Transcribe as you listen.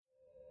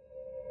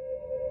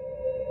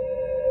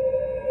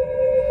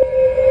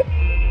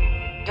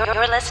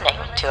You're listening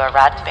to a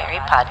Roddenberry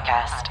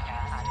podcast.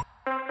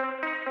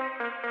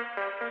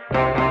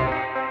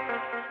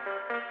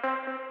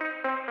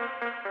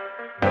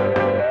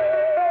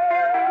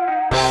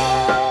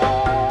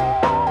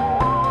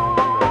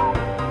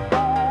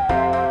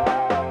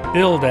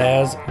 Billed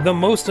as the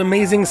most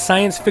amazing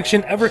science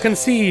fiction ever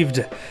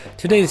conceived,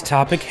 today's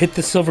topic hit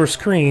the silver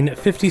screen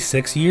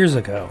 56 years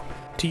ago.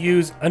 To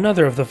use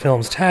another of the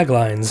film's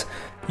taglines,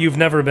 you've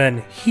never been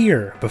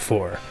here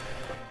before.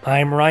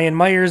 I'm Ryan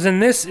Myers,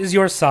 and this is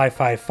your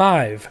Sci-Fi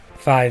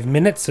 5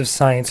 minutes of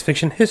science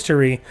fiction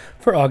history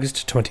for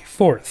August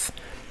 24th.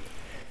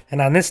 And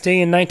on this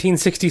day in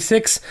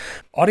 1966,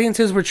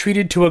 audiences were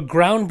treated to a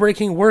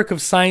groundbreaking work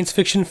of science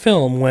fiction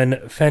film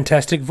when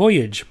Fantastic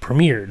Voyage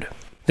premiered.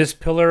 This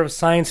pillar of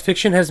science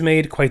fiction has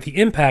made quite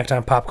the impact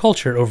on pop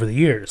culture over the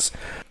years.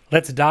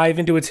 Let's dive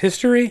into its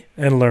history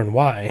and learn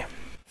why.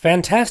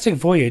 Fantastic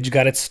Voyage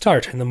got its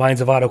start in the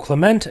minds of Otto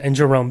Clement and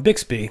Jerome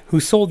Bixby, who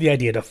sold the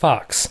idea to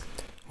Fox.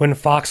 When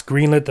Fox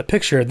greenlit the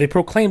picture, they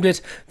proclaimed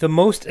it the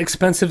most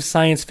expensive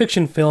science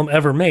fiction film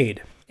ever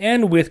made,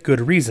 and with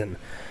good reason.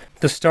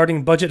 The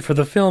starting budget for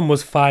the film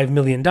was $5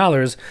 million,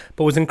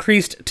 but was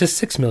increased to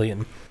 $6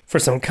 million. For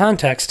some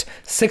context,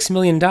 $6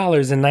 million in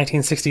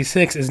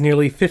 1966 is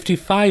nearly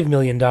 $55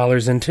 million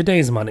in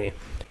today's money.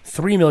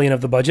 $3 million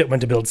of the budget went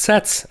to build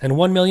sets, and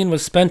 $1 million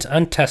was spent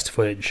on test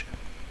footage.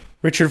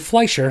 Richard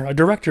Fleischer, a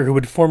director who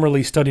had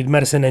formerly studied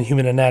medicine and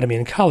human anatomy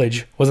in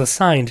college, was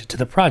assigned to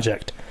the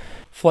project.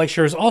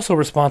 Fleischer is also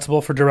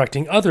responsible for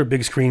directing other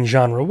big-screen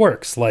genre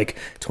works like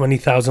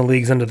 20,000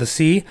 Leagues Under the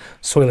Sea,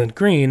 Soylent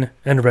Green,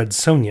 and Red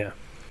Sonja.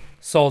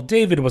 Saul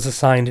David was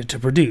assigned to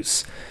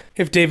produce.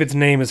 If David's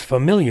name is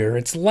familiar,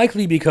 it's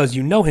likely because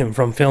you know him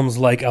from films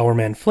like Our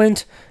Man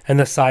Flint and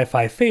the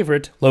sci-fi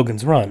favorite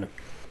Logan's Run.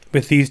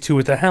 With these two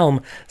at the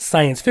helm,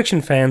 science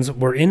fiction fans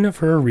were in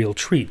for a real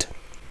treat.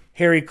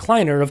 Harry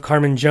Kleiner of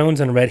Carmen Jones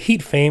and Red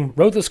Heat fame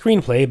wrote the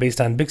screenplay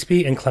based on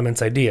Bixby and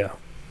Clement's idea.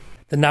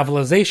 The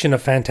novelization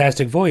of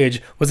Fantastic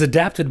Voyage was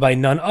adapted by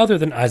none other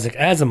than Isaac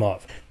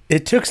Asimov.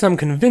 It took some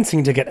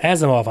convincing to get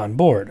Asimov on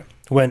board.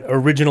 When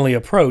originally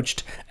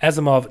approached,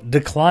 Asimov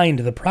declined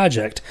the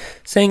project,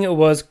 saying it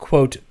was,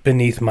 quote,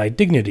 beneath my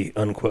dignity,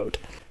 unquote.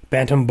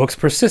 Bantam Books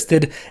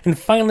persisted and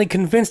finally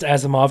convinced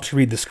Asimov to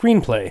read the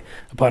screenplay.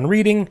 Upon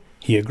reading,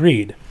 he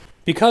agreed.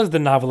 Because the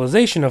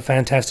novelization of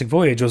Fantastic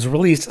Voyage was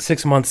released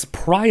 6 months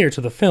prior to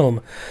the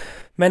film,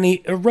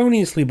 many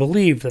erroneously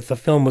believed that the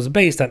film was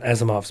based on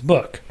Asimov's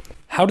book.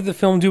 How did the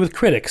film do with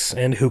critics,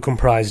 and who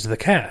comprised the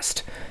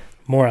cast?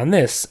 More on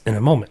this in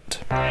a moment.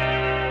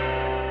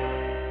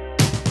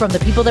 From the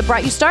people that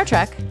brought you Star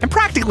Trek and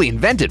practically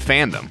invented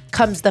fandom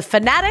comes the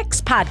Fanatics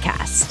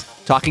Podcast.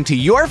 Talking to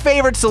your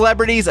favorite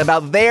celebrities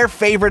about their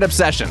favorite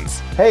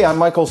obsessions. Hey, I'm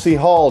Michael C.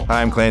 Hall.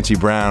 I'm Clancy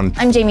Brown.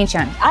 I'm Jamie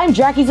Chung. I'm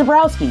Jackie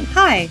Zabrowski.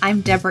 Hi, I'm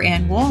Deborah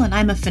Ann Wool, and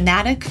I'm a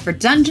fanatic for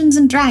Dungeons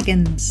 &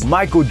 Dragons.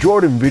 Michael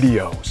Jordan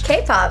videos.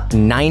 K-pop.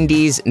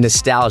 90s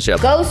nostalgia.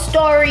 Ghost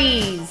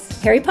stories.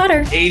 Harry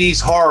Potter. 80s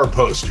horror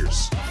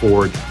posters.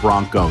 Ford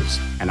Broncos.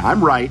 And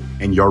I'm right,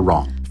 and you're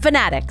wrong.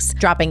 Fanatics,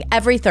 dropping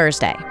every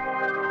Thursday.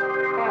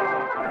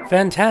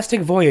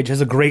 Fantastic Voyage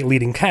has a great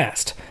leading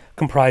cast,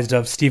 comprised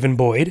of Stephen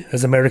Boyd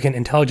as American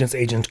intelligence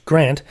agent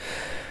Grant,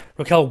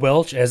 Raquel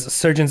Welch as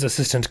surgeon's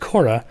assistant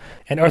Cora,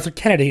 and Arthur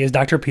Kennedy as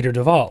Dr. Peter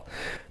Duvall,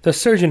 the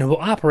surgeon who will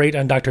operate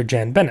on Dr.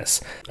 Jan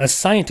Bennis, a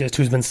scientist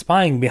who's been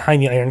spying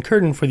behind the Iron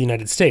Curtain for the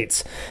United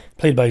States,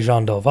 played by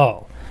Jean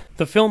Delval.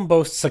 The film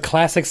boasts a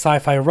classic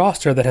sci-fi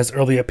roster that has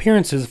early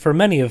appearances for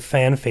many of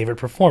fan-favorite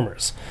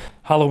performers.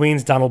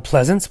 Halloween's Donald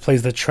Pleasance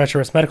plays the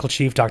treacherous medical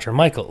chief Dr.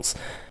 Michaels.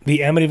 The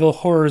Amityville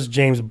Horror's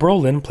James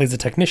Brolin plays the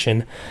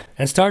technician,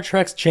 and Star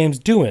Trek's James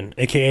Doohan,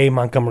 aka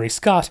Montgomery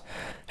Scott,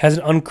 has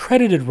an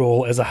uncredited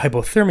role as a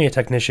hypothermia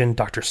technician,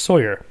 Dr.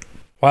 Sawyer.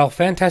 While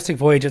Fantastic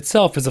Voyage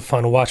itself is a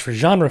fun watch for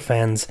genre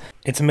fans,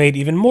 it's made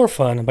even more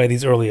fun by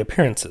these early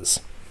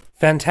appearances.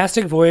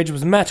 Fantastic Voyage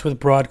was met with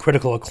broad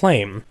critical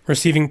acclaim,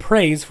 receiving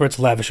praise for its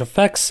lavish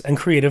effects and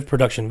creative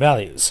production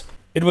values.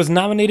 It was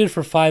nominated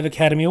for 5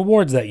 Academy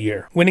Awards that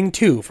year, winning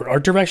 2 for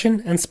art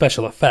direction and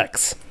special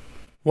effects.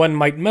 One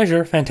might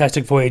measure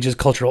Fantastic Voyage's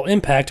cultural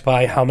impact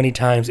by how many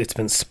times it's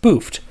been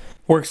spoofed.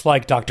 Works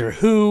like Doctor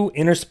Who,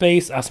 Inner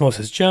Space,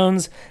 Osmosis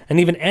Jones, and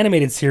even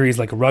animated series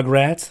like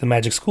Rugrats, The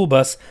Magic School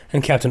Bus,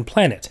 and Captain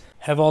Planet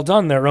have all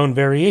done their own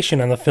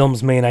variation on the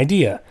film's main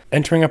idea,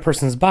 entering a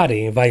person's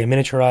body via a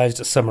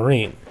miniaturized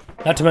submarine,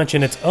 not to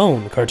mention its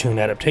own cartoon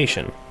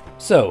adaptation.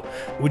 So,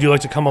 would you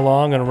like to come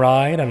along and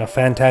ride on a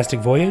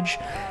Fantastic Voyage?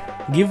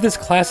 Give this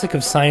classic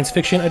of science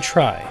fiction a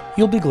try.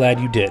 You'll be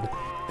glad you did.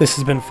 This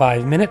has been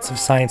 5 minutes of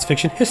science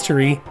fiction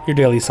history, your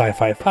daily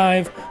Sci-Fi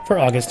 5 for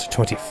August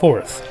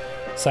 24th.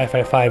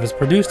 Sci-Fi 5 is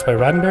produced by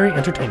Roddenberry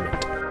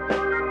Entertainment.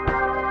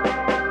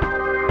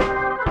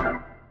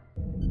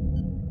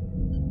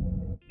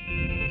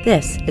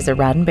 This is a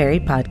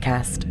Roddenberry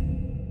podcast.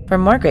 For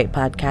more great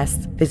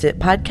podcasts, visit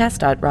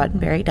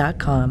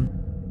podcast.roddenberry.com.